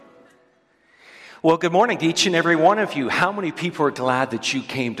Well, good morning to each and every one of you. How many people are glad that you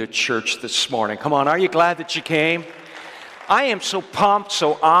came to church this morning? Come on, are you glad that you came? I am so pumped,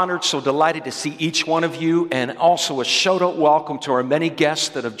 so honored, so delighted to see each one of you, and also a shout-out welcome to our many guests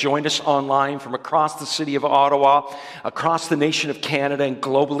that have joined us online from across the city of Ottawa, across the nation of Canada, and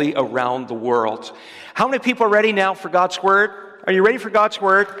globally around the world. How many people are ready now for God's Word? Are you ready for God's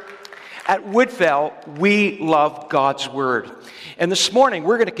Word? At Woodfell, we love God's Word. And this morning,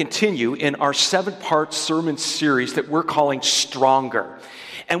 we're going to continue in our 7-part sermon series that we're calling Stronger.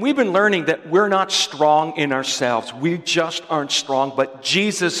 And we've been learning that we're not strong in ourselves. We just aren't strong, but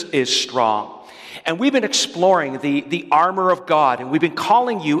Jesus is strong. And we've been exploring the armor of God, and we've been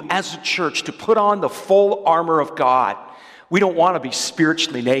calling you as a church to put on the full armor of God. We don't want to be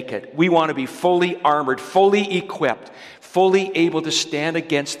spiritually naked. We want to be fully armored, fully equipped, fully able to stand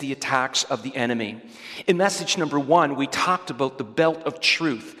against the attacks of the enemy. In message number 1, we talked about the belt of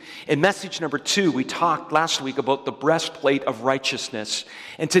truth. In message number 2, we talked last week about the breastplate of righteousness.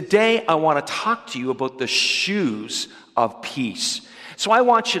 And today, I want to talk to you about the shoes of peace. So I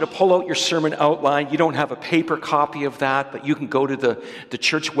want you to pull out your sermon outline. You don't have a paper copy of that, but you can go to the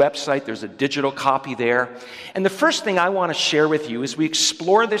church website. There's a digital copy there. And the first thing I want to share with you is we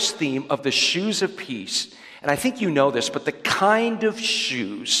explore this theme of the shoes of peace. And I think you know this, but the kind of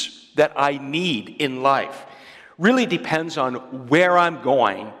shoes that I need in life really depends on where I'm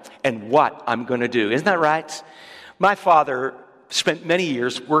going and what I'm going to do. Isn't that right? My father spent many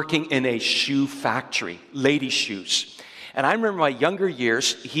years working in a shoe factory, ladies' shoes. And I remember my younger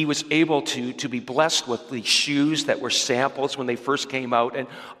years, he was able to be blessed with the shoes that were samples when they first came out. And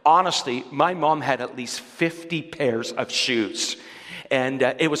honestly, my mom had at least 50 pairs of shoes. And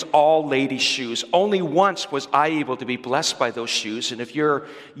it was all ladies' shoes. Only once was I able to be blessed by those shoes. And if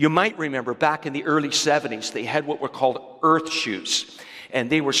you might remember back in the early 70s, they had what were called earth shoes. And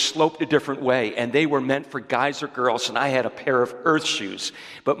they were sloped a different way. And they were meant for guys or girls. And I had a pair of earth shoes.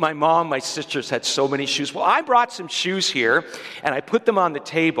 But my mom, my sisters had so many shoes. Well, I brought some shoes here. And I put them on the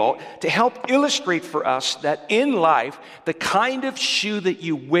table to help illustrate for us that in life, the kind of shoe that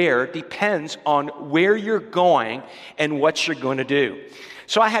you wear depends on where you're going and what you're going to do.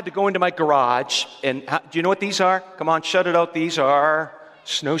 So I had to go into my garage. And do you know what these are? Come on, shout it out. These are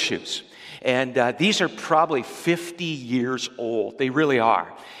snowshoes. And these are probably 50 years old. They really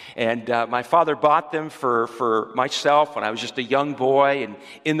are. And my father bought them for myself when I was just a young boy. And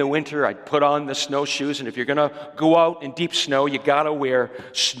in the winter, I'd put on the snowshoes. And if you're going to go out in deep snow, you got to wear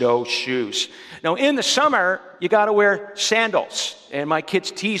snowshoes. Now, in the summer, you got to wear sandals. And my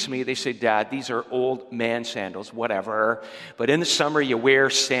kids tease me. They say, Dad, these are old man sandals, whatever. But in the summer, you wear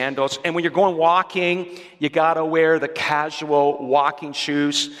sandals. And when you're going walking, you got to wear the casual walking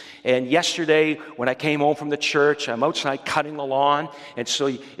shoes. And yesterday, when I came home from the church, I'm outside cutting the lawn. And so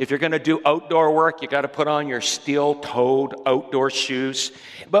if you're going to do outdoor work, you got to put on your steel-toed outdoor shoes.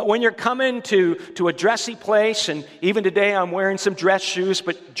 But when you're coming to a dressy place, and even today I'm wearing some dress shoes,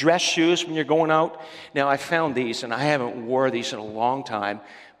 but dress shoes when you're going out. Now, I found these, and I haven't wore these in a long time,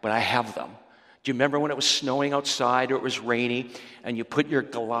 but I have them. Do you remember when it was snowing outside or it was rainy, and you put your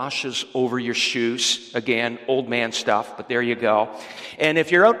galoshes over your shoes? Again, old man stuff, but there you go. And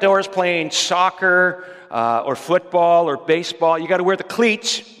if you're outdoors playing soccer or football or baseball, you got to wear the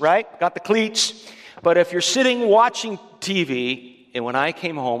cleats, right? Got the cleats. But if you're sitting watching TV, and when I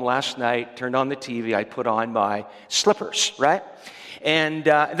came home last night, turned on the TV, I put on my slippers, right? And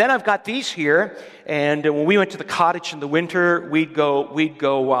then I've got these here, and when we went to the cottage in the winter, we'd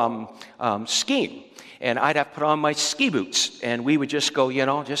go skiing. And I'd have to put on my ski boots, and we would just go,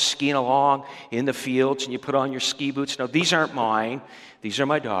 just skiing along in the fields, and you put on your ski boots. Now, these aren't mine. These are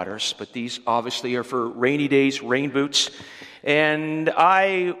my daughter's, but these obviously are for rainy days, rain boots. And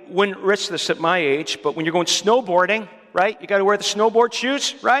I wouldn't risk this at my age, but when you're going snowboarding, right, you got to wear the snowboard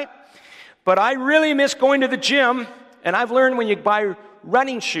shoes, right? But I really miss going to the gym. And I've learned when you buy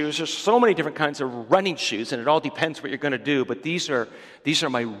running shoes, there's so many different kinds of running shoes, and it all depends what you're going to do. But these are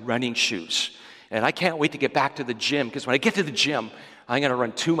my running shoes. And I can't wait to get back to the gym, because when I get to the gym, I'm going to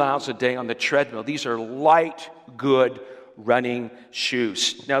run 2 miles a day on the treadmill. These are light, good running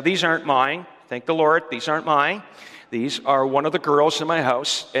shoes. Now, these aren't mine. Thank the Lord. These aren't mine. These are one of the girls in my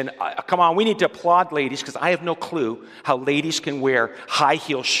house. And come on, we need to applaud ladies, because I have no clue how ladies can wear high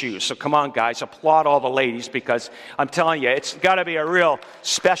heel shoes. So come on, guys, applaud all the ladies, because I'm telling you, it's got to be a real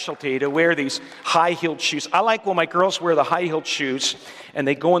specialty to wear these high-heeled shoes. I like when my girls wear the high-heeled shoes and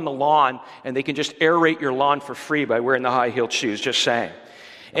they go in the lawn and they can just aerate your lawn for free by wearing the high-heeled shoes, just saying.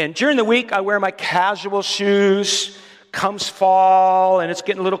 And during the week, I wear my casual shoes. Comes fall and it's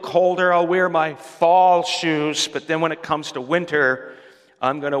getting a little colder, I'll wear my fall shoes. But then when it comes to winter,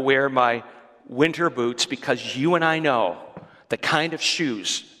 I'm going to wear my winter boots because you and I know the kind of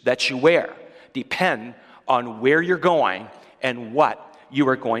shoes that you wear depend on where you're going and what you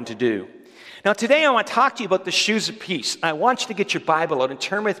are going to do. Now, today I want to talk to you about the shoes of peace. I want you to get your Bible out and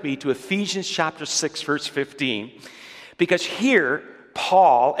turn with me to Ephesians chapter 6, verse 15, because here,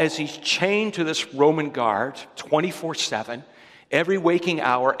 Paul, as he's chained to this Roman guard 24/7, every waking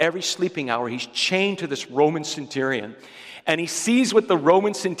hour, every sleeping hour, he's chained to this Roman centurion, and he sees what the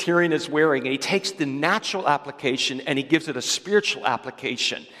Roman centurion is wearing, and he takes the natural application and he gives it a spiritual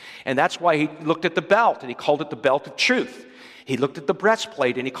application. And that's why he looked at the belt, and he called it the belt of truth. He looked at the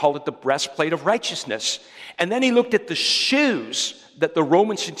breastplate, and he called it the breastplate of righteousness. And then he looked at the shoes that the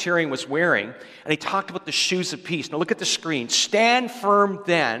Roman centurion was wearing, and he talked about the shoes of peace. Now look at the screen. Stand firm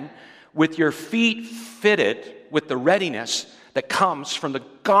then, with your feet fitted with the readiness that comes from the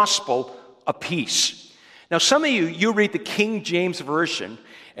gospel of peace. Now some of you read the King James Version,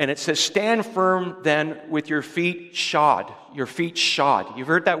 and it says, stand firm then with your feet shod. Your feet shod. You've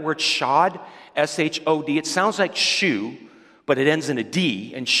heard that word shod? S-H-O-D. It sounds like shoe, but it ends in a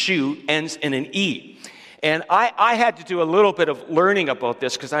D, and shoe ends in an E. And I had to do a little bit of learning about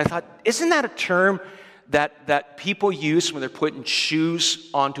this because I thought, isn't that a term that people use when they're putting shoes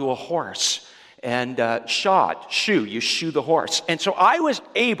onto a horse? And shod, shoe, you shoe the horse. And so I was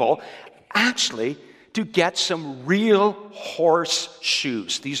able, actually, to get some real horse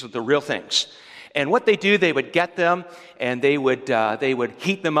shoes. These are the real things. And what they do, they would get them and they would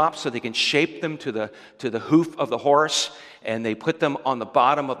heat them up so they can shape them to the hoof of the horse. And they put them on the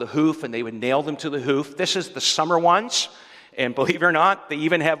bottom of the hoof and they would nail them to the hoof. This is the summer ones. And believe it or not, they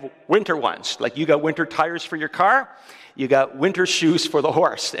even have winter ones. Like you got winter tires for your car, you got winter shoes for the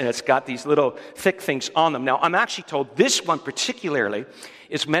horse. And it's got these little thick things on them. Now, I'm actually told this one particularly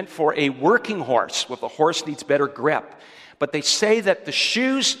is meant for a working horse, if a horse needs better grip. But they say that the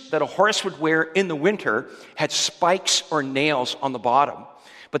shoes that a horse would wear in the winter had spikes or nails on the bottom.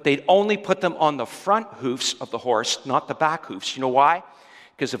 But they'd only put them on the front hoofs of the horse, not the back hoofs. You know why?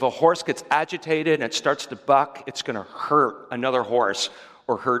 Because if a horse gets agitated and it starts to buck, it's going to hurt another horse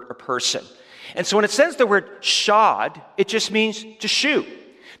or hurt a person. And so when it says the word shod, it just means to shoe.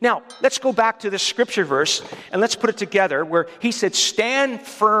 Now, let's go back to this scripture verse and let's put it together where he said, stand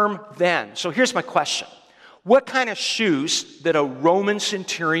firm then. So here's my question. What kind of shoes did a Roman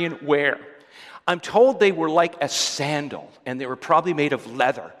centurion wear? I'm told they were like a sandal, and they were probably made of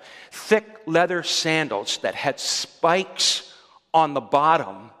leather. Thick leather sandals that had spikes on the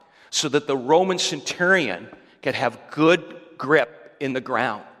bottom so that the Roman centurion could have good grip in the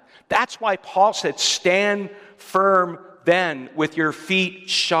ground. That's why Paul said, stand firm then with your feet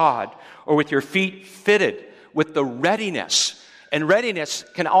shod, or with your feet fitted with the readiness. And readiness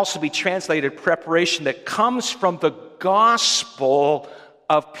can also be translated preparation that comes from the gospel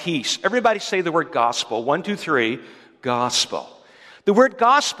of peace. Everybody say the word gospel. 1, 2, 3, gospel. The word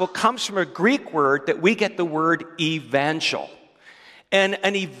gospel comes from a Greek word that we get the word evangel. And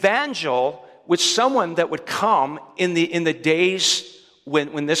an evangel was someone that would come in the days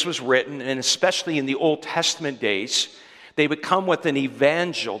when this was written, and especially in the Old Testament days. They would come with an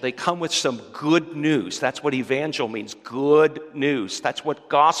evangel. They come with some good news. That's what evangel means, good news. That's what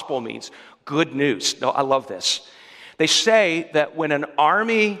gospel means, good news. No, I love this. They say that when an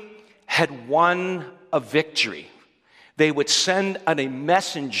army had won a victory, they would send a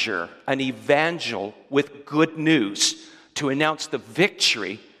messenger, an evangel, with good news to announce the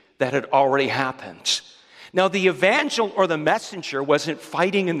victory that had already happened. Now, the evangel or the messenger wasn't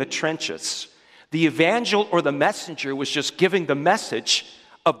fighting in the trenches. The evangel or the messenger was just giving the message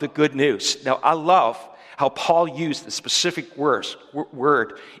of the good news. Now, I love how Paul used the specific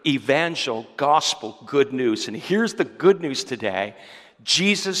word, evangel, gospel, good news. And here's the good news today.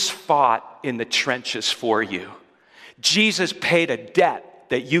 Jesus fought in the trenches for you. Jesus paid a debt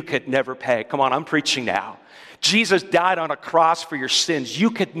that you could never pay. Come on, I'm preaching now. Jesus died on a cross for your sins.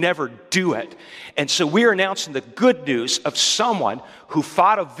 You could never do it. And so we're announcing the good news of someone who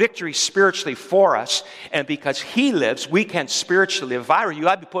fought a victory spiritually for us. And because he lives, we can spiritually live. If I were you,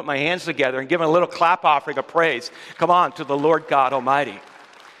 I'd be putting my hands together and giving a little clap offering of praise. Come on, to the Lord God Almighty.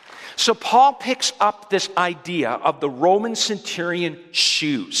 So Paul picks up this idea of the Roman centurion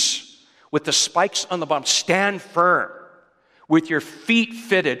shoes with the spikes on the bottom. Stand firm with your feet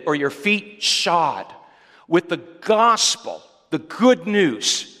fitted or your feet shod with the gospel, the good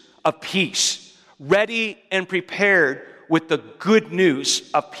news of peace, ready and prepared with the good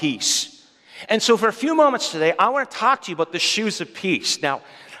news of peace. And so for a few moments today, I want to talk to you about the shoes of peace. Now,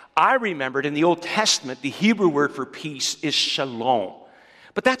 I remembered in the Old Testament, the Hebrew word for peace is shalom.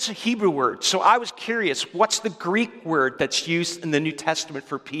 But that's a Hebrew word. So I was curious, what's the Greek word that's used in the New Testament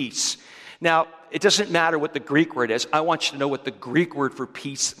for peace? Now, it doesn't matter what the Greek word is. I want you to know what the Greek word for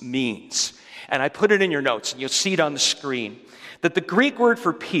peace means. And I put it in your notes, and you'll see it on the screen. That the Greek word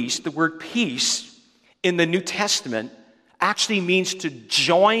for peace, the word peace in the New Testament, actually means to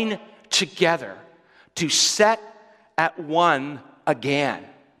join together, to set at one again,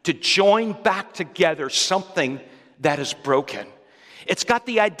 to join back together something that is broken. It's got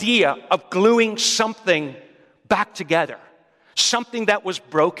the idea of gluing something back together, something that was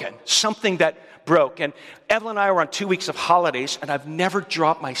broken, something that broke. And Evelyn and I were on 2 weeks of holidays, and I've never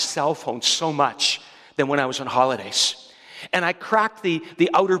dropped my cell phone so much than when I was on holidays. And I cracked the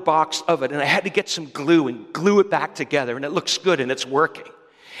outer box of it, and I had to get some glue and glue it back together, and it looks good, and it's working.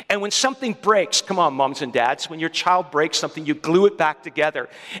 And when something breaks, come on, moms and dads, when your child breaks something, you glue it back together.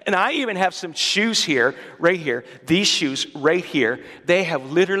 And I even have some shoes here, right here, these shoes right here. They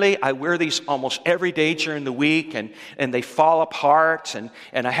have literally, I wear these almost every day during the week, and they fall apart,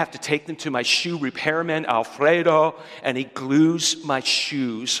 and I have to take them to my shoe repairman, Alfredo, and he glues my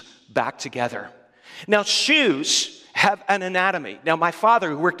shoes back together. Now, shoes have an anatomy. Now, my father,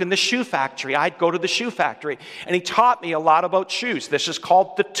 who worked in the shoe factory, I'd go to the shoe factory, and he taught me a lot about shoes. This is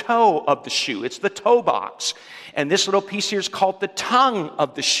called the toe of the shoe. It's the toe box. And this little piece here is called the tongue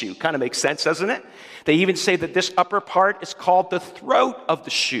of the shoe. Kind of makes sense, doesn't it? They even say that this upper part is called the throat of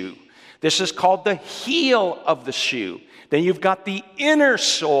the shoe. This is called the heel of the shoe. Then you've got the inner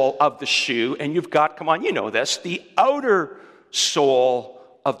sole of the shoe, and you've got, come on, you know this, the outer sole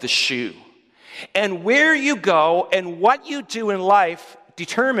of the shoe. And where you go and what you do in life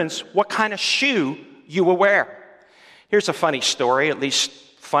determines what kind of shoe you will wear. Here's a funny story, at least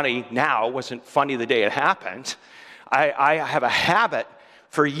funny now, wasn't funny the day it happened. I have a habit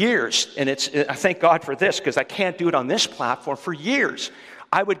for years, and I thank God for this because I can't do it on this platform. For years,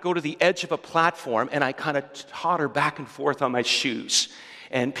 I would go to the edge of a platform and I kind of totter back and forth on my shoes.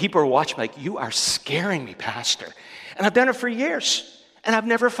 And people are watching me like, you are scaring me, Pastor. And I've done it for years, and I've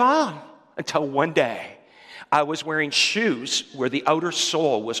never fallen. Until one day, I was wearing shoes where the outer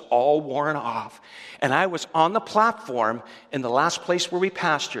sole was all worn off. And I was on the platform in the last place where we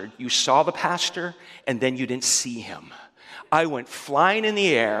pastored. You saw the pastor, and then you didn't see him. I went flying in the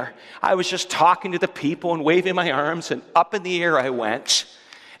air. I was just talking to the people and waving my arms, and up in the air I went.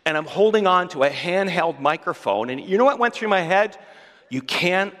 And I'm holding on to a handheld microphone. And you know what went through my head? You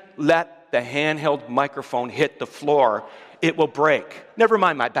can't let the handheld microphone hit the floor. It will break. Never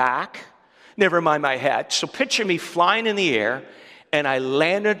mind my back. Never mind my head. So picture me flying in the air, and I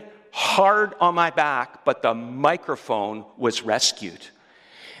landed hard on my back, but the microphone was rescued.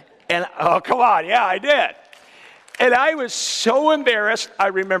 And, oh, come on, yeah, I did. And I was so embarrassed, I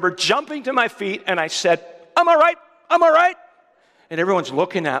remember jumping to my feet, and I said, I'm all right, I'm all right. And everyone's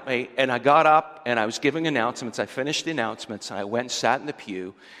looking at me, and I got up, and I was giving announcements. I finished the announcements, and I went and sat in the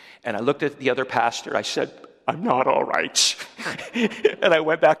pew, and I looked at the other pastor. I said, I'm not all right. And I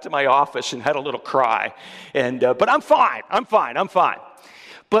went back to my office and had a little cry. But I'm fine.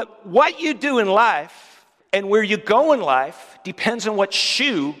 But what you do in life and where you go in life depends on what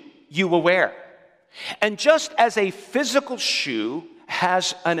shoe you will wear. And just as a physical shoe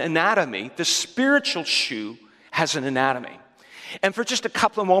has an anatomy, the spiritual shoe has an anatomy. And for just a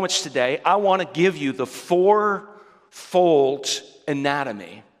couple of moments today, I want to give you the four-fold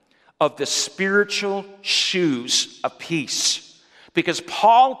anatomy of the spiritual shoes of peace. Because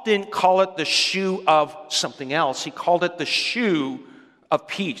Paul didn't call it the shoe of something else. He called it the shoe of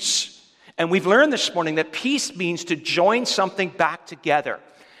peace. And we've learned this morning that peace means to join something back together,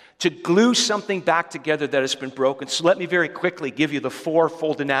 to glue something back together that has been broken. So let me very quickly give you the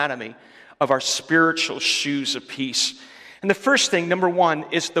four-fold anatomy of our spiritual shoes of peace. And the first thing, number one,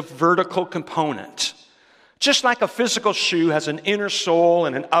 is the vertical component. Just like a physical shoe has an inner sole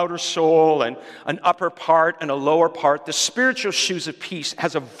and an outer sole and an upper part and a lower part, the spiritual shoes of peace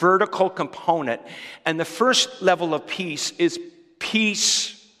has a vertical component. And the first level of peace is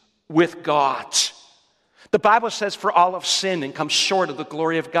peace with God. The Bible says, for all have sinned and come short of the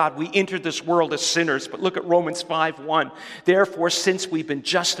glory of God. We entered this world as sinners, but look at Romans 5:1. Therefore, since we've been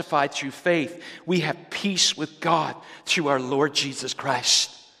justified through faith, we have peace with God through our Lord Jesus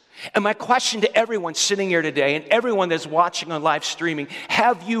Christ. And my question to everyone sitting here today and everyone that's watching on live streaming,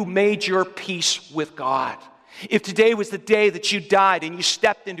 have you made your peace with God? If today was the day that you died and you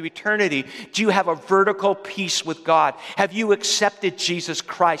stepped into eternity, do you have a vertical peace with God? Have you accepted Jesus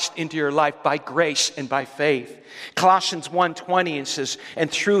Christ into your life by grace and by faith? Colossians 1:20 and says, and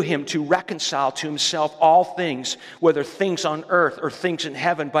through him to reconcile to himself all things, whether things on earth or things in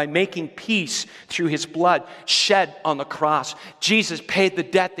heaven, by making peace through his blood shed on the cross. Jesus paid the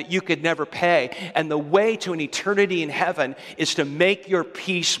debt that you could never pay. And the way to an eternity in heaven is to make your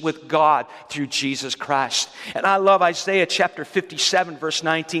peace with God through Jesus Christ. And I love Isaiah chapter 57, verse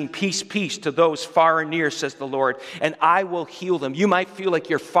 19. Peace, peace to those far and near, says the Lord, and I will heal them. You might feel like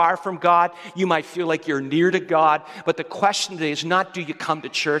you're far from God. You might feel like you're near to God. But the question today is not, do you come to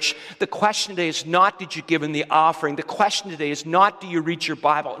church? The question today is not, did you give in the offering? The question today is not, do you read your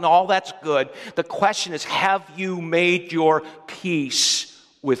Bible? And all that's good. The question is, have you made your peace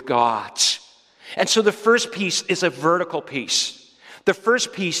with God? And so the first piece is a vertical peace. The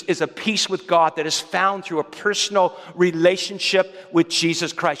first piece is a peace with God that is found through a personal relationship with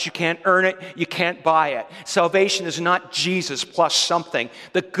Jesus Christ. You can't earn it. You can't buy it. Salvation is not Jesus plus something.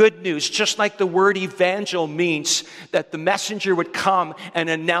 The good news, just like the word evangel means that the messenger would come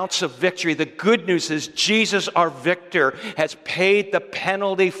and announce a victory, the good news is Jesus, our victor, has paid the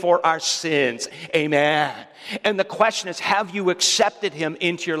penalty for our sins. Amen. And the question is, have you accepted him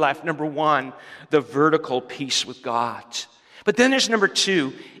into your life? Number one, the vertical peace with God. But then there's number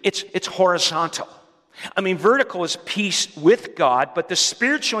two, it's horizontal. I mean, vertical is peace with God, but the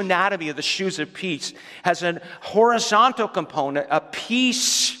spiritual anatomy of the shoes of peace has a horizontal component, a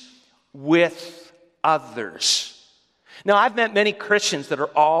peace with others. Now, I've met many Christians that are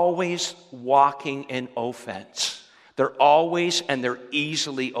always walking in offense. They're always and they're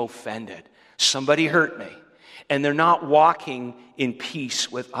easily offended. Somebody hurt me, and they're not walking in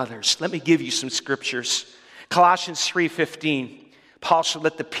peace with others. Let me give you some scriptures. Colossians 3:15, Paul said,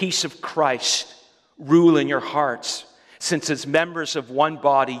 let the peace of Christ rule in your hearts, since as members of one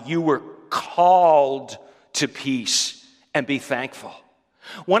body you were called to peace, and be thankful.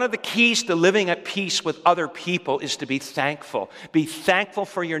 One of the keys to living at peace with other people is to be thankful. Be thankful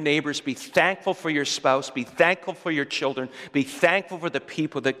for your neighbors. Be thankful for your spouse. Be thankful for your children. Be thankful for the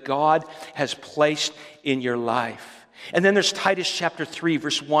people that God has placed in your life. And then there's Titus chapter 3,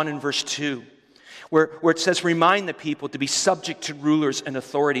 verse 1 and verse 2. Where it says, remind the people to be subject to rulers and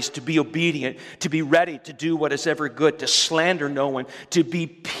authorities, to be obedient, to be ready to do what is ever good, to slander no one, to be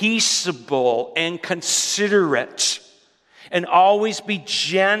peaceable and considerate, and always be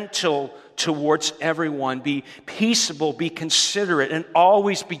gentle towards everyone. Be peaceable, be considerate, and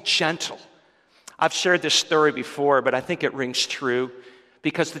always be gentle. I've shared this story before, but I think it rings true,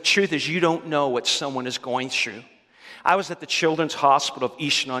 because the truth is you don't know what someone is going through. I was at the Children's Hospital of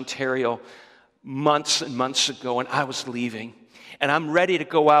Eastern Ontario months and months ago, and I was leaving. And I'm ready to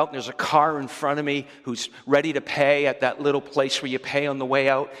go out, and there's a car in front of me who's ready to pay at that little place where you pay on the way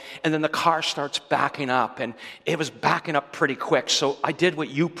out. And then the car starts backing up, and it was backing up pretty quick. So I did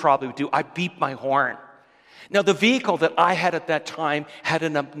what you probably would do. I beeped my horn. Now, the vehicle that I had at that time had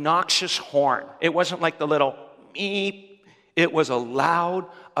an obnoxious horn. It wasn't like the little meep. It was a loud,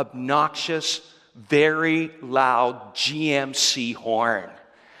 obnoxious, very loud GMC horn.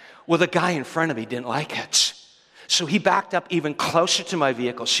 Well, the guy in front of me didn't like it. So he backed up even closer to my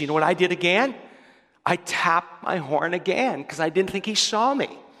vehicle. So you know what I did again? I tapped my horn again because I didn't think he saw me.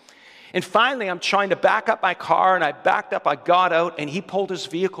 And finally, I'm trying to back up my car, and I backed up, I got out, and he pulled his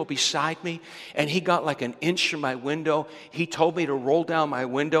vehicle beside me, and he got like an inch from my window. He told me to roll down my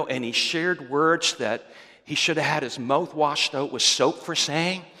window, and he shared words that he should have had his mouth washed out with soap for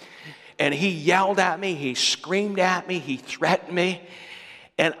saying. And he yelled at me, he screamed at me, he threatened me.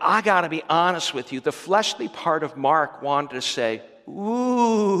 And I got to be honest with you, the fleshly part of Mark wanted to say,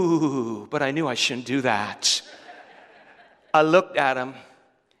 ooh, but I knew I shouldn't do that. I looked at him,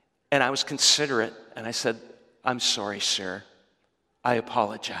 and I was considerate, and I said, I'm sorry, sir. I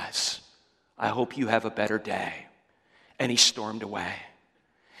apologize. I hope you have a better day. And he stormed away.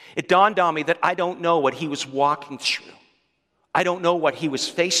 It dawned on me that I don't know what he was walking through. I don't know what he was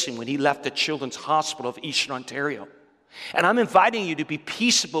facing when he left the Children's Hospital of Eastern Ontario. And I'm inviting you to be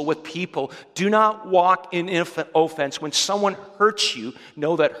peaceable with people. Do not walk in offense. When someone hurts you,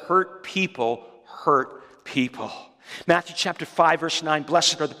 know that hurt people hurt people. Matthew chapter 5, verse 9,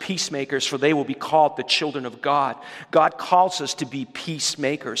 blessed are the peacemakers, for they will be called the children of God. God calls us to be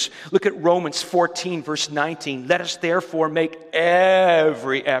peacemakers. Look at Romans 14, verse 19. Let us therefore make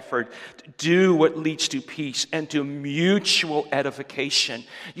every effort to do what leads to peace and to mutual edification.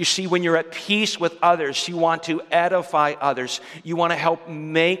 You see, when you're at peace with others, you want to edify others. You want to help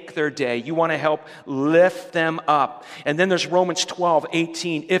make their day. You want to help lift them up. And then there's Romans 12,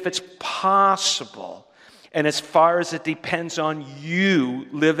 18. If it's possible, And as far as it depends on you,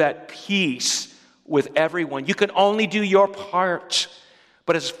 live at peace with everyone. You can only do your part.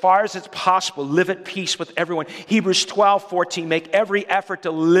 But as far as it's possible, live at peace with everyone. Hebrews 12:14, make every effort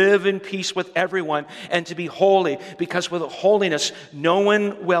to live in peace with everyone and to be holy, because with holiness, no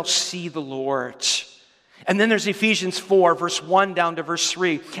one will see the Lord. And then there's Ephesians 4, verse 1 down to verse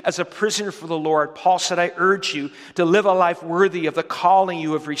 3. As a prisoner for the Lord, Paul said, I urge you to live a life worthy of the calling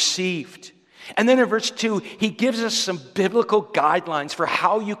you have received. And then in verse 2, he gives us some biblical guidelines for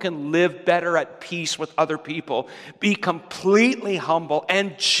how you can live better at peace with other people. Be completely humble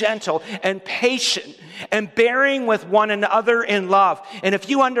and gentle and patient and bearing with one another in love. And if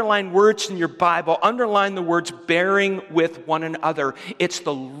you underline words in your Bible, underline the words bearing with one another. It's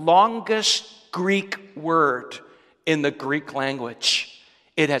the longest Greek word in the Greek language.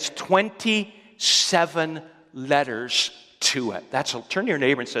 It has 27 letters to it. Turn to your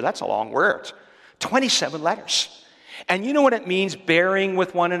neighbor and say, that's a long word. 27 letters. And you know what it means, bearing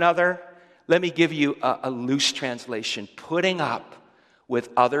with one another? Let me give you a loose translation. Putting up with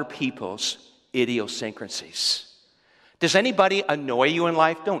other people's idiosyncrasies. Does anybody annoy you in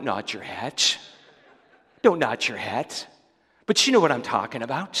life? Don't nod your head. Don't nod your head. But you know what I'm talking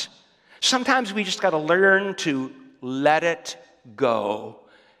about. Sometimes we just got to learn to let it go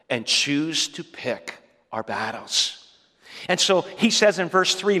and choose to pick our battles. And so he says in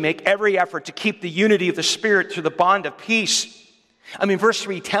verse 3, make every effort to keep the unity of the Spirit through the bond of peace. Verse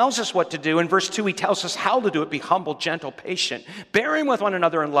 3 tells us what to do. In verse 2, he tells us how to do it. Be humble, gentle, patient, bearing with one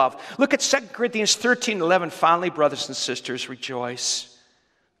another in love. Look at 2 Corinthians 13:11. Finally, brothers and sisters, rejoice.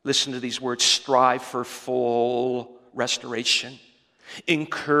 Listen to these words. Strive for full restoration.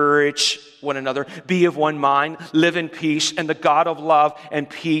 Encourage one another. Be of one mind. Live in peace. And the God of love and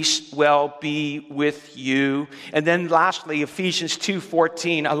peace will be with you. And then lastly, Ephesians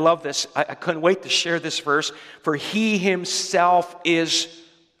 2:14. I love this. I couldn't wait to share this verse. For he himself is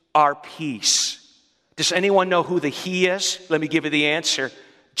our peace. Does anyone know who the he is? Let me give you the answer.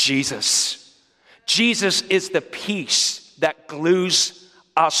 Jesus. Jesus is the peace that glues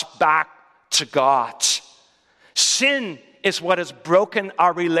us back to God. Sin is what has broken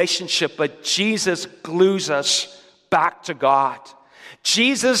our relationship, but Jesus glues us back to God.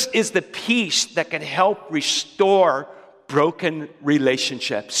 Jesus is the peace that can help restore broken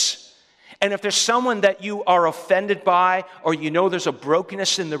relationships. And if there's someone that you are offended by, or you know there's a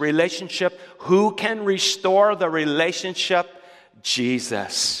brokenness in the relationship, who can restore the relationship?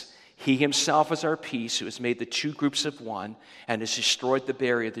 Jesus. He himself is our peace, who has made the two groups of one and has destroyed the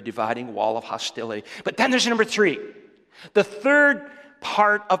barrier, the dividing wall of hostility. But then there's number 3. The third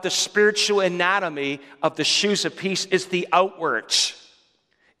part of the spiritual anatomy of the shoes of peace is the outwards.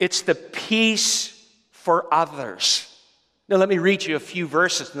 It's the peace for others. Now let me read you a few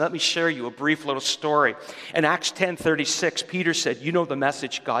verses and let me share you a brief little story. In Acts 10:36, Peter said, you know the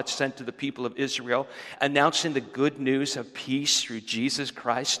message God sent to the people of Israel, announcing the good news of peace through Jesus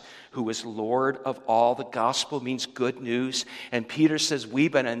Christ, who is Lord of all. The gospel means good news. And Peter says,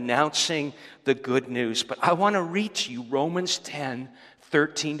 we've been announcing the good news. But I want to read to you Romans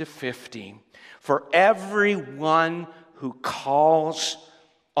 10:13-15. For everyone who calls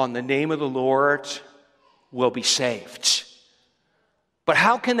on the name of the Lord will be saved. But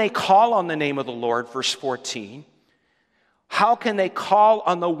how can they call on the name of the Lord? Verse 14. How can they call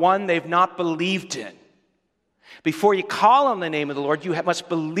on the one they've not believed in? Before you call on the name of the Lord, you must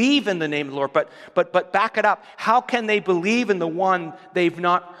believe in the name of the Lord. But back it up. How can they believe in the one they've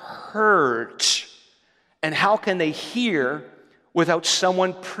not heard? And how can they hear without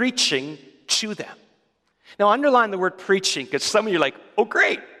someone preaching to them? Now, underline the word preaching, because some of you are like, oh,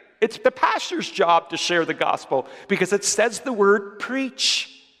 great. It's the pastor's job to share the gospel, because it says the word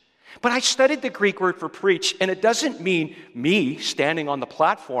preach. But I studied the Greek word for preach, and it doesn't mean me standing on the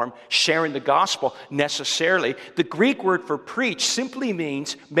platform sharing the gospel necessarily. The Greek word for preach simply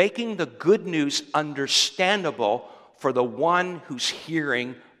means making the good news understandable for the one who's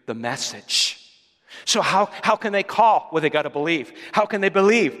hearing the message. So how can they call? Well, they got to believe. How can they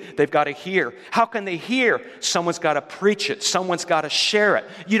believe? They've got to hear. How can they hear? Someone's got to preach it. Someone's got to share it.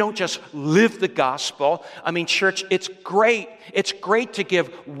 You don't just live the gospel. Church, it's great. It's great to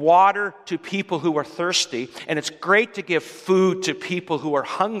give water to people who are thirsty, and it's great to give food to people who are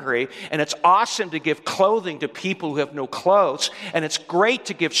hungry, and it's awesome to give clothing to people who have no clothes, and it's great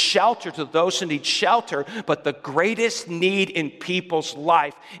to give shelter to those who need shelter, but the greatest need in people's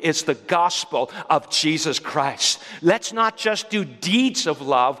life is the gospel of Jesus Christ. Let's not just do deeds of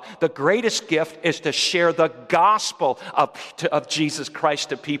love. The greatest gift is to share the gospel of Jesus Christ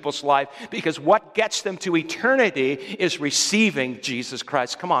to people's life, because what gets them to eternity is receiving Jesus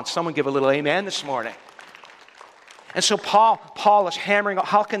Christ. Come on, someone give a little amen this morning. And so Paul is hammering out,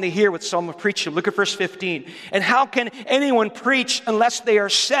 how can they hear what someone preaching? Look at verse 15. And how can anyone preach unless they are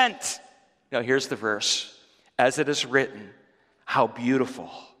sent? Now here's the verse. As it is written, how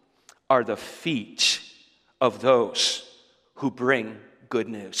beautiful are the feet of those who bring good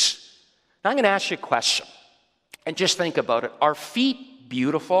news. Now I'm going to ask you a question. And just think about it. Are feet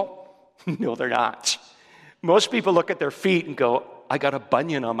beautiful? No, they're not. Most people look at their feet and go, I got a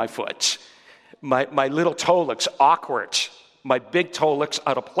bunion on my foot. My little toe looks awkward. My big toe looks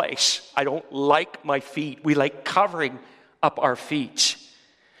out of place. I don't like my feet. We like covering up our feet.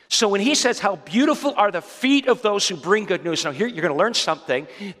 So when he says, how beautiful are the feet of those who bring good news. Now here you're going to learn something.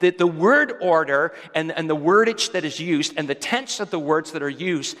 That the word order and the wordage that is used and the tense of the words that are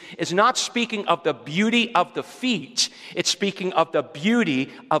used is not speaking of the beauty of the feet. It's speaking of the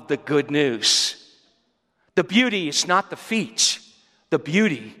beauty of the good news. The beauty is not the feet. The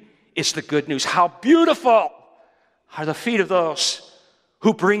beauty is the good news. How beautiful are the feet of those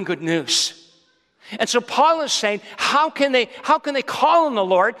who bring good news. And so Paul is saying, how can they call on the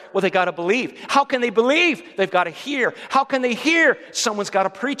Lord? Well, they got to believe. How can they believe? They've got to hear. How can they hear? Someone's got to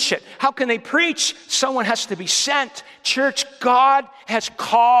preach it. How can they preach? Someone has to be sent. Church, God has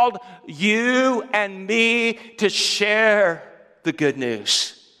called you and me to share the good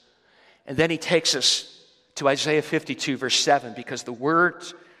news. And then he takes us to Isaiah 52, verse 7, because the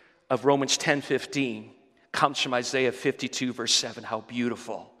words of Romans 10:15 comes from Isaiah 52, verse 7. How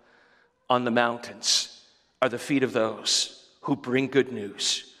beautiful on the mountains are the feet of those who bring good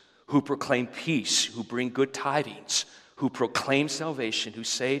news, who proclaim peace, who bring good tidings, who proclaim salvation, who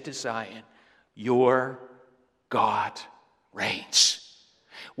say to Zion, your God reigns.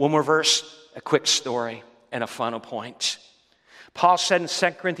 One more verse, a quick story, and a final point. Paul said in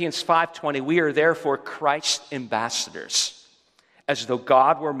 2 Corinthians 5:20, we are therefore Christ's ambassadors. As though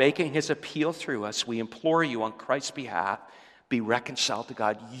God were making his appeal through us, we implore you on Christ's behalf, be reconciled to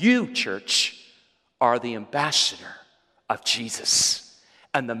God. You, church, are the ambassador of Jesus.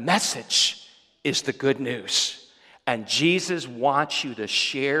 And the message is the good news. And Jesus wants you to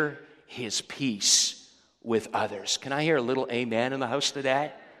share his peace with others. Can I hear a little amen in the house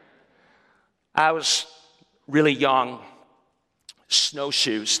today? I was really young.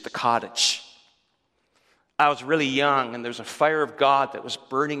 Snowshoes, the cottage. I was really young, and there was a fire of God that was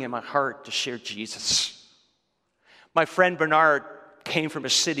burning in my heart to share Jesus. My friend Bernard came from a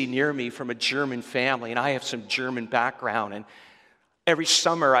city near me, from a German family, and I have some German background. And every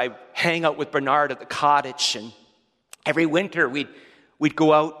summer, I hang out with Bernard at the cottage, and every winter, we'd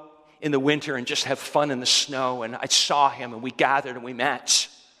go out in the winter and just have fun in the snow. And I saw him, and we gathered, and we met.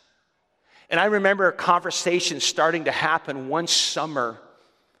 And I remember a conversation starting to happen one summer,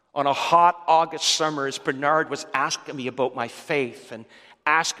 on a hot August summer, as Bernard was asking me about my faith and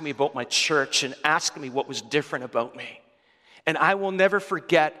asking me about my church and asking me what was different about me. And I will never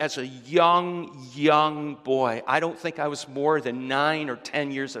forget, as a young boy, I don't think I was more than 9 or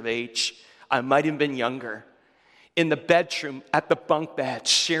 10 years of age. I might have been younger. In the bedroom, at the bunk bed,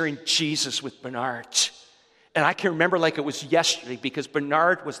 sharing Jesus with Bernard. And I can remember like it was yesterday, because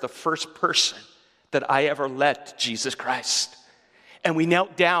Bernard was the first person that I ever led to Jesus Christ. And we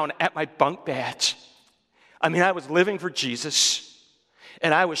knelt down at my bunk bed. I mean, I was living for Jesus,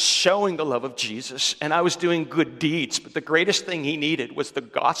 and I was showing the love of Jesus, and I was doing good deeds. But the greatest thing he needed was the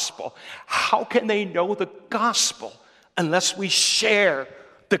gospel. How can they know the gospel unless we share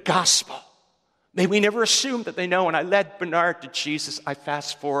the gospel? May we never assume that they know. And I led Bernard to Jesus. I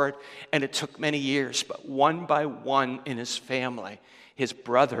fast forward, and it took many years, but one by one in his family, his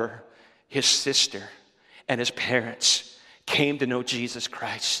brother, his sister, and his parents came to know Jesus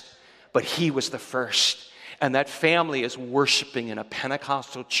Christ. But he was the first. And that family is worshiping in a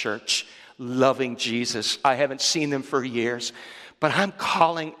Pentecostal church, loving Jesus. I haven't seen them for years. But I'm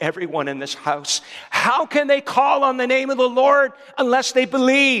calling everyone in this house. How can they call on the name of the Lord unless they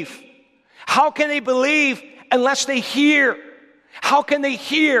believe? How can they believe unless they hear? How can they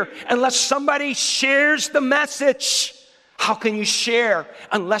hear unless somebody shares the message? How can you share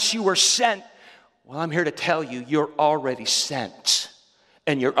unless you were sent? Well, I'm here to tell you, you're already sent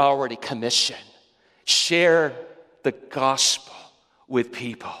and you're already commissioned. Share the gospel with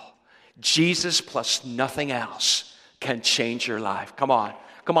people. Jesus plus nothing else can change your life. Come on,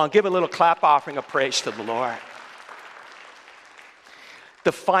 give a little clap offering of praise to the Lord.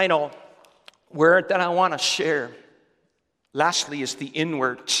 The final word that I want to share, lastly, is the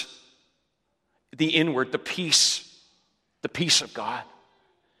inward, the peace of God.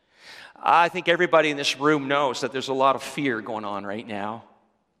 I think everybody in this room knows that there's a lot of fear going on right now.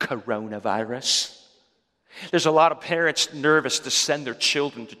 Coronavirus. There's a lot of parents nervous to send their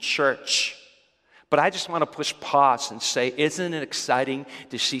children to church But I just want to push pause and say, isn't it exciting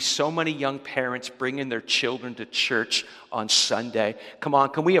to see so many young parents bringing their children to church on Sunday? Come on,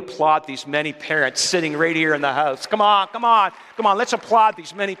 can we applaud these many parents sitting right here in the house? Come on, come on, come on. Let's applaud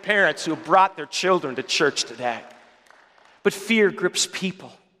these many parents who have brought their children to church today. But fear grips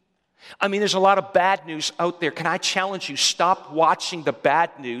people. I mean, there's a lot of bad news out there. Can I challenge you, stop watching the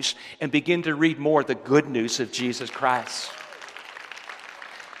bad news and begin to read more of the good news of Jesus Christ.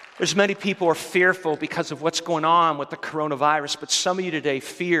 There's many people who are fearful because of what's going on with the coronavirus, but some of you today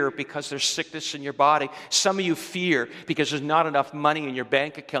fear because there's sickness in your body. Some of you fear because there's not enough money in your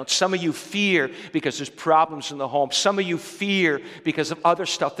bank account. Some of you fear because there's problems in the home. Some of you fear because of other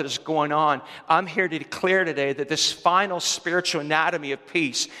stuff that is going on. I'm here to declare today that this final spiritual anatomy of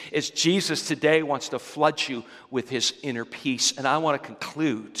peace is Jesus today wants to flood you with his inner peace. And I want to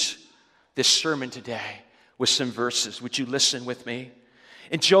conclude this sermon today with some verses. Would you listen with me?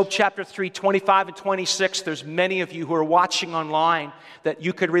 In Job chapter 3, 25 and 26, there's many of you who are watching online that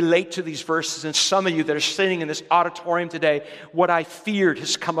you could relate to these verses. And some of you that are sitting in this auditorium today, what I feared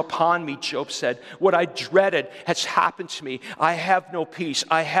has come upon me, Job said. What I dreaded has happened to me. I have no peace.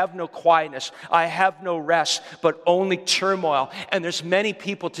 I have no quietness. I have no rest, but only turmoil. And there's many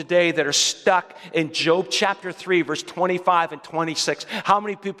people today that are stuck in Job chapter 3, verse 25 and 26. How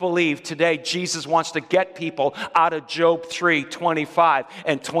many people believe today Jesus wants to get people out of Job 3, 25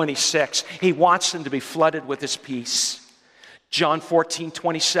 and 26. He wants them to be flooded with his peace. John 14,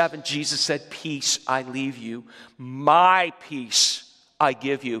 27, Jesus said, peace I leave you. My peace I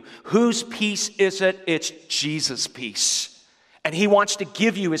give you. Whose peace is it? It's Jesus' peace. And he wants to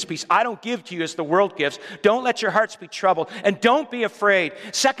give you his peace. I don't give to you as the world gives. Don't let your hearts be troubled. And don't be afraid.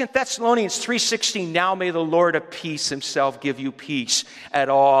 2 Thessalonians 3:16, now may the Lord of peace himself give you peace at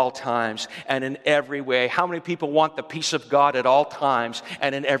all times and in every way. How many people want the peace of God at all times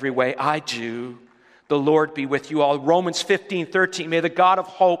and in every way? I do. The Lord be with you all. Romans 15:13, may the God of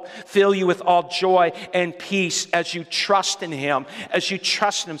hope fill you with all joy and peace as you trust in him,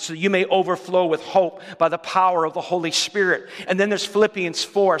 so you may overflow with hope by the power of the Holy Spirit. And then there's Philippians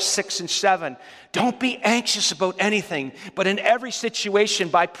 4, 6 and 7. Don't be anxious about anything, but in every situation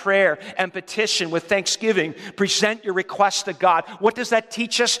by prayer and petition with thanksgiving, present your requests to God. What does that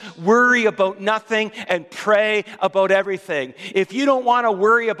teach us? Worry about nothing and pray about everything. If you don't want to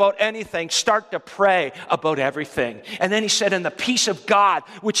worry about anything, start to pray about everything. And then he said, and the peace of God,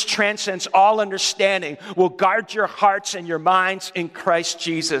 which transcends all understanding, will guard your hearts and your minds in Christ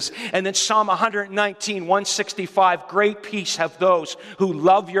Jesus. And then Psalm 119, 165, great peace have those who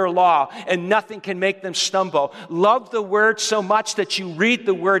love your law, and nothing can make them stumble. Love the word so much that you read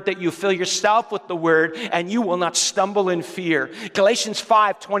the word, that you fill yourself with the word, and you will not stumble in fear. Galatians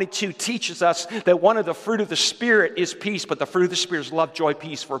 5:22 teaches us that one of the fruit of the Spirit is peace, but the fruit of the Spirit is love, joy,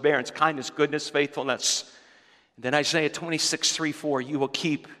 peace, forbearance, kindness, goodness, faithfulness. And then Isaiah 26:3-4, you will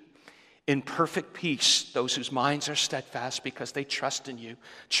keep in perfect peace those whose minds are steadfast because they trust in you.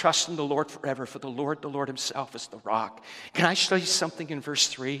 Trust in the Lord forever, for the Lord himself is the rock. Can I show you something in verse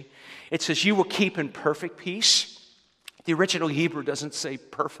 3? It says, you will keep in perfect peace. The original Hebrew doesn't say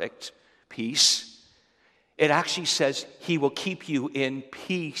perfect peace. It actually says he will keep you in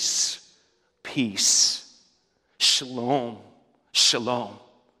peace. Peace. Shalom. Shalom.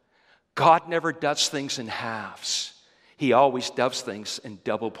 God never does things in halves. He always does things in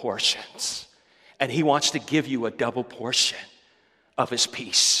double portions. And he wants to give you a double portion of his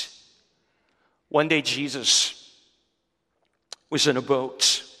peace. One day Jesus was in a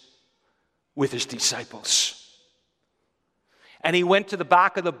boat with his disciples. And he went to the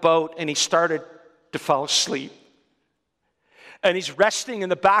back of the boat and he started to fall asleep. And he's resting in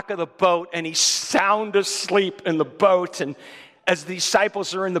the back of the boat and he's sound asleep in the boat. And as the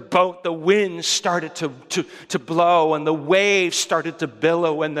disciples are in the boat, the wind started to blow and the waves started to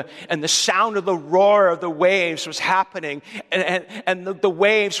billow and the sound of the roar of the waves was happening. And the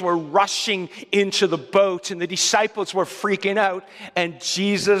waves were rushing into the boat and the disciples were freaking out. And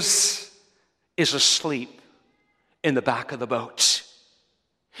Jesus is asleep in the back of the boat.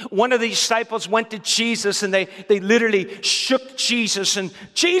 One of the disciples went to Jesus and they literally shook Jesus and,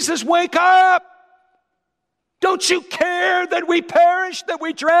 Jesus, wake up! Don't you care that we perish, that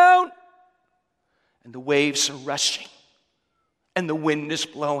we drown? And the waves are rushing, and the wind is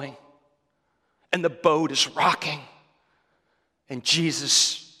blowing, and the boat is rocking. And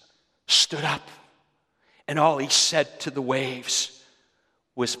Jesus stood up, and all he said to the waves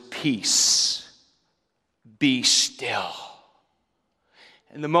was, peace, be still.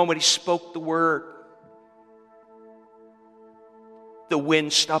 And the moment he spoke the word, the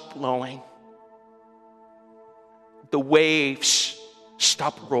wind stopped blowing. The waves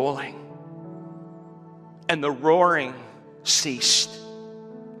stopped rolling. And the roaring ceased,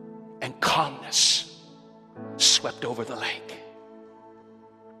 and calmness swept over the lake.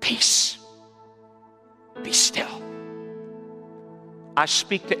 Peace. Be still. I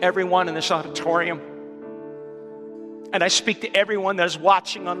speak to everyone in this auditorium, and I speak to everyone that is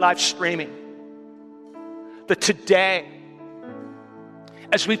watching on live streaming, that today,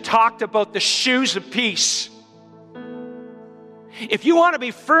 as we've talked about the shoes of peace, if you want to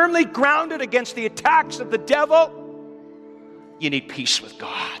be firmly grounded against the attacks of the devil, you need peace with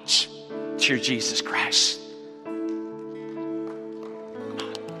God through Jesus Christ.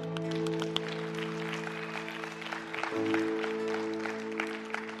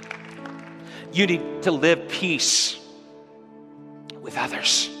 You need to live peace with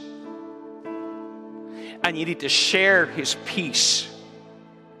others. And you need to share his peace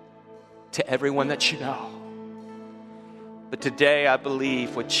to everyone that you know. But today I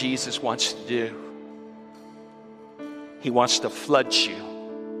believe what Jesus wants to do, he wants to flood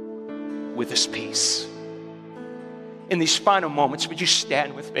you with his peace. In these final moments, would you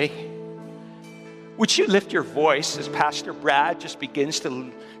stand with me? Would you lift your voice as Pastor Brad just begins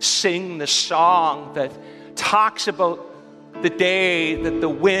to sing the song that talks about the day that the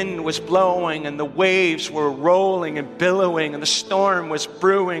wind was blowing and the waves were rolling and billowing and the storm was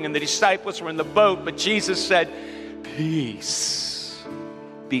brewing and the disciples were in the boat, but Jesus said, peace,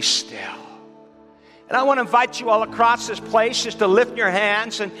 be still. And I want to invite you all across this place just to lift your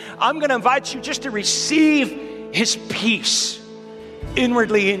hands, and I'm going to invite you just to receive his peace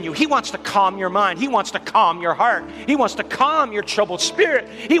inwardly in you. He wants to calm your mind. He wants to calm your heart. He wants to calm your troubled spirit.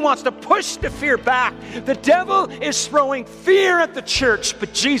 He wants to push the fear back. The devil is throwing fear at the church,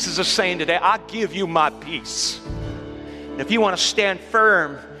 but Jesus is saying today, I give you my peace. And if you want to stand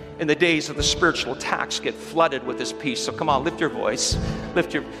firm in the days of the spiritual attacks, get flooded with his peace. So come on, lift your voice.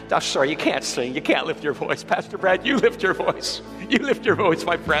 I'm sorry, you can't sing. You can't lift your voice. Pastor Brad, you lift your voice. You lift your voice,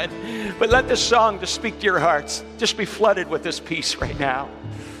 my friend. But let this song just speak to your hearts. Just be flooded with this peace right now.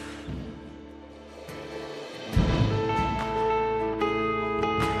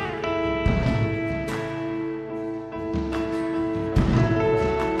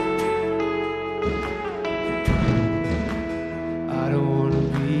 I don't want to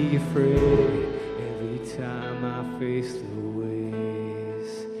be afraid every time I face the waves.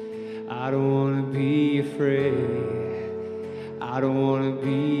 I don't want to be afraid. I don't want to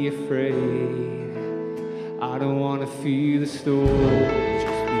be afraid. I don't want to feel the storm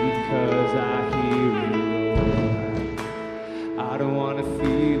just because I hear it roar. I don't want to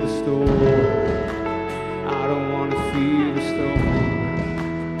feel the storm. I don't want to feel the storm.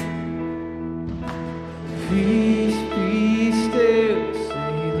 Peace, be still,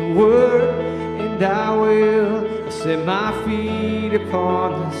 say the word, and I will set my feet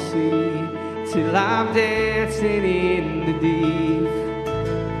upon the sea. Till I'm dancing in the deep.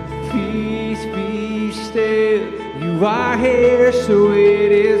 Peace, be still. You are here, so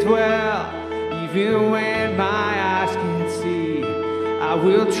it is well. Even when my eyes can't see, I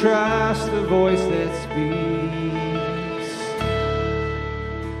will trust the voice that speaks.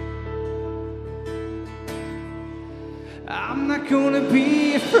 I'm not gonna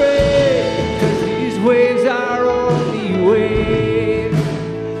be afraid, 'cause these waves are only waves.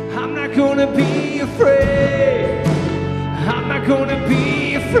 I'm not gonna be afraid. I'm not gonna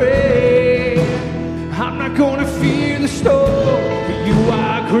be afraid. I'm not gonna fear the storm. You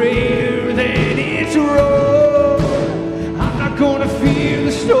are greater than its roar. I'm not gonna fear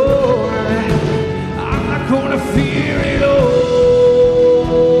the storm. I'm not gonna fear it all.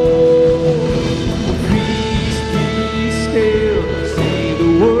 Peace, be still. Say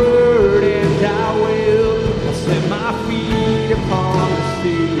the word and I will. I'll set my feet upon the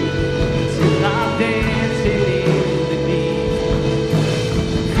sea. Till I'm dancing in the deep.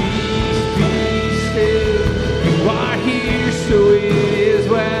 Peace, be still. You are here, so it is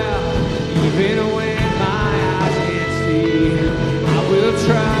well. Even when my eyes can't see, I will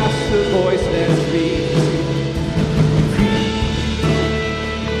trust the voice that speaks.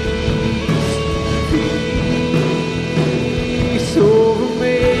 Peace over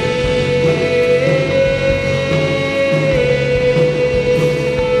me.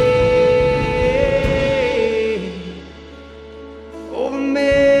 Over me.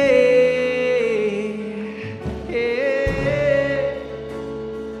 Yeah.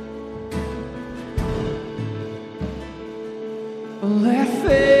 Let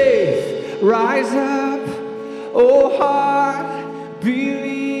faith rise up, oh heart,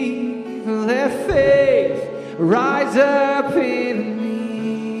 believe. Let faith rise up in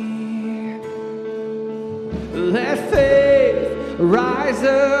me. Let faith rise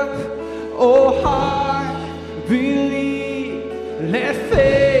up, oh heart, believe. Let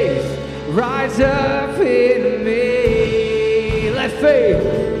faith rise up in me. Let faith,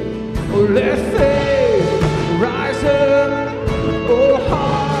 oh, let faith rise up, oh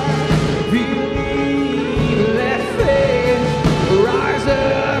heart, believe. Let faith rise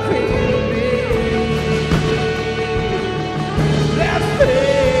up in me. Let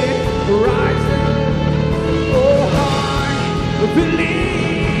faith rise up, oh heart,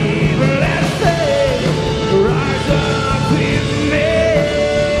 believe. Let faith rise up in me.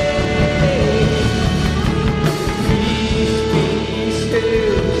 Peace, be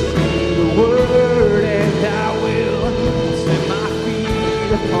still, say the word, and I will set my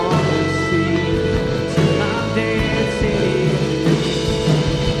feet upon the sea till I'm dancing.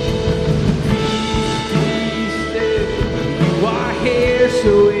 Peace, be still, you are here,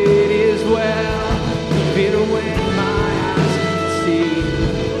 so it is well. Even when my eyes can see,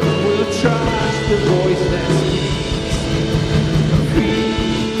 we'll trust the voice that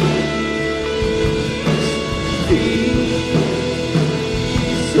speaks.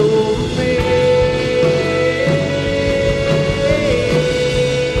 Peace over me.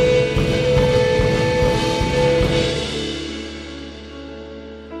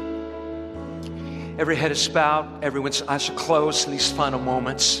 Every head is bowed, everyone's eyes are closed in these final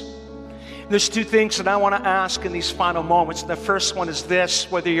moments. There's two things that I want to ask in these final moments. And the first one is this: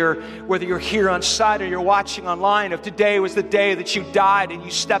 whether you're here on site or you're watching online, if today was the day that you died and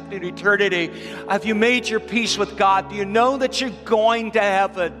you stepped into eternity, have you made your peace with God? Do you know that you're going to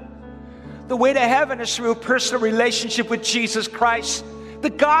heaven? The way to heaven is through a personal relationship with Jesus Christ. The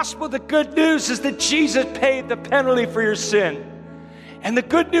gospel, the good news is that Jesus paid the penalty for your sin. And the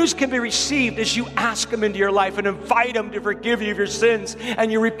good news can be received as you ask Him into your life and invite Him to forgive you of your sins.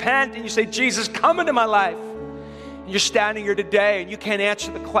 And you repent and you say, Jesus, come into my life. And you're standing here today and you can't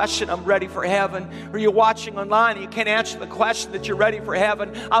answer the question, I'm ready for heaven. Or you're watching online and you can't answer the question that you're ready for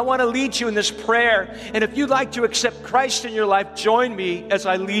heaven. I want to lead you in this prayer. And if you'd like to accept Christ in your life, join me as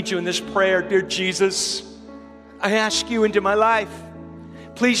I lead you in this prayer. Dear Jesus, I ask you into my life.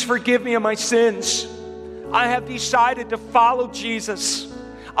 Please forgive me of my sins. I have decided to follow Jesus.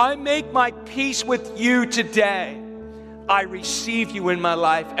 I make my peace with you today. I receive you in my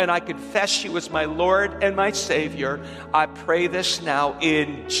life and I confess you as my Lord and my Savior. I pray this now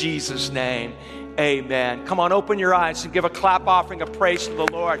in Jesus' name. Amen. Come on, open your eyes and give a clap offering of praise to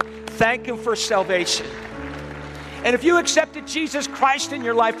the Lord. Thank Him for salvation. And if you accepted Jesus Christ in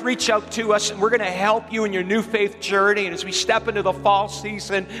your life, reach out to us and we're going to help you in your new faith journey. And as we step into the fall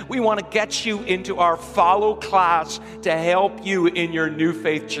season, we want to get you into our follow class to help you in your new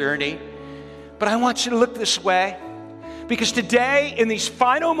faith journey. But I want you to look this way, because today, in these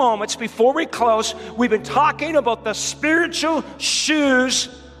final moments before we close, we've been talking about the spiritual shoes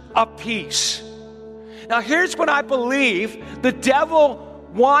of peace. Now, here's what I believe the devil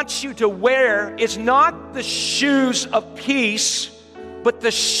wants you to wear is not the shoes of peace, but the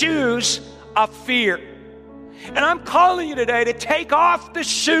shoes of fear. And I'm calling you today to take off the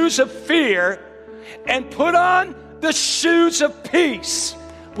shoes of fear and put on the shoes of peace,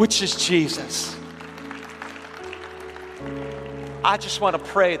 which is Jesus. I just want to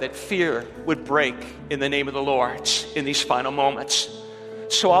pray that fear would break in the name of the Lord in these final moments.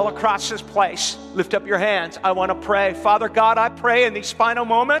 So all across this place, lift up your hands. I want to pray. Father God, I pray in these final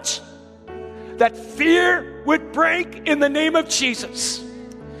moments that fear would break in the name of Jesus.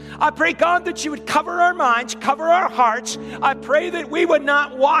 I pray, God, that you would cover our minds, cover our hearts. I pray that we would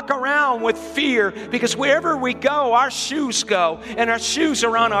not walk around with fear, because wherever we go, our shoes go, and our shoes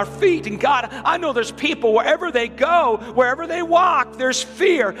are on our feet. And God, I know there's people, wherever they go, wherever they walk, there's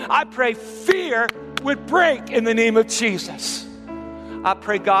fear. I pray fear would break in the name of Jesus. I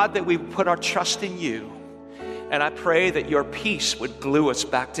pray, God, that we put our trust in you. And I pray that your peace would glue us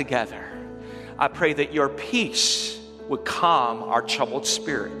back together. I pray that your peace would calm our troubled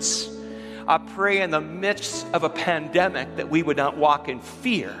spirits. I pray in the midst of a pandemic that we would not walk in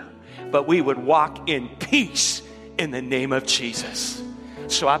fear, but we would walk in peace in the name of Jesus.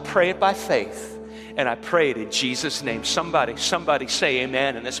 So I pray it by faith, and I pray it in Jesus' name. Somebody say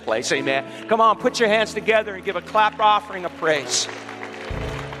amen in this place. Amen. Come on, put your hands together and give a clap offering of praise.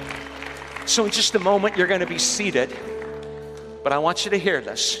 So in just a moment, you're going to be seated. But I want you to hear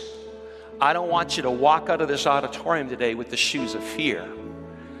this. I don't want you to walk out of this auditorium today with the shoes of fear.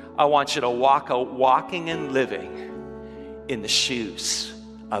 I want you to walk out walking and living in the shoes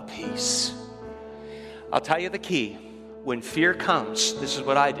of peace. I'll tell you the key. When fear comes, this is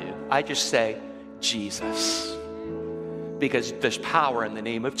what I do. I just say, Jesus. Because there's power in the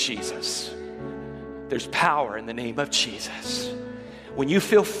name of Jesus. There's power in the name of Jesus. When you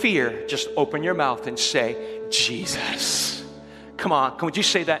feel fear, just open your mouth and say, Jesus. Come on, would you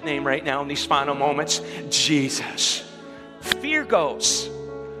say that name right now in these final moments? Jesus. Fear goes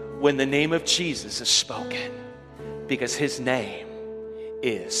when the name of Jesus is spoken, because his name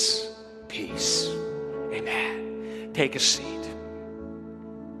is peace. Amen. Take a seat.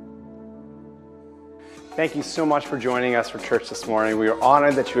 Thank you so much for joining us for church this morning. We are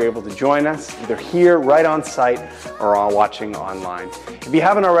honored that you were able to join us, either here, right on site, or watching online. If you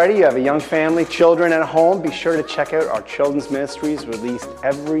haven't already, you have a young family, children at home, be sure to check out our children's ministries released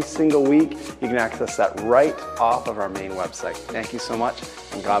every single week. You can access that right off of our main website. Thank you so much,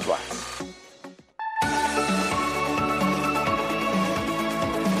 and God bless.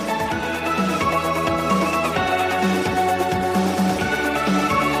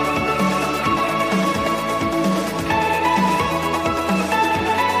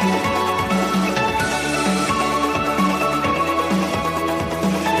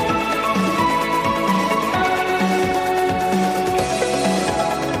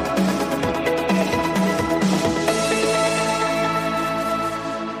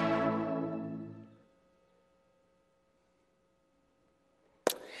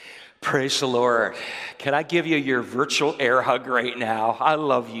 Praise the Lord. Can I give you your virtual air hug right now? I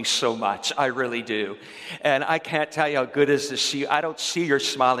love you so much. I really do. And I can't tell you how good it is to see you. I don't see your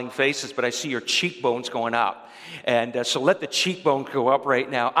smiling faces, but I see your cheekbones going up. And so let the cheekbones go up right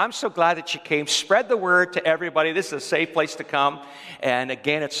now. I'm so glad that you came. Spread the word to everybody. This is a safe place to come. And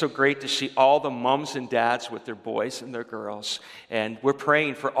again, it's so great to see all the moms and dads with their boys and their girls. And we're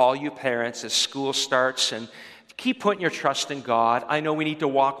praying for all you parents as school starts, and keep putting your trust in God. I know we need to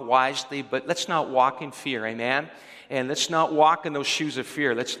walk wisely, but let's not walk in fear, amen? And let's not walk in those shoes of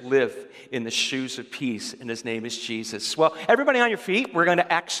fear. Let's live in the shoes of peace, and his name is Jesus. Well, everybody on your feet, we're going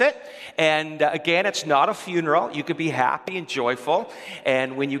to exit. And again, it's not a funeral. You could be happy and joyful.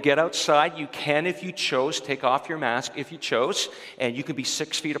 And when you get outside, you can, if you chose, take off your mask if you chose. And you can be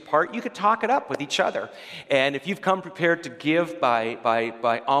 6 feet apart. You could talk it up with each other. And if you've come prepared to give by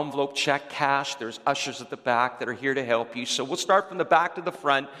envelope, check, cash, there's ushers at the back that are here to help you. So we'll start from the back to the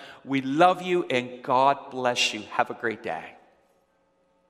front. We love you, and God bless you. Have a great day.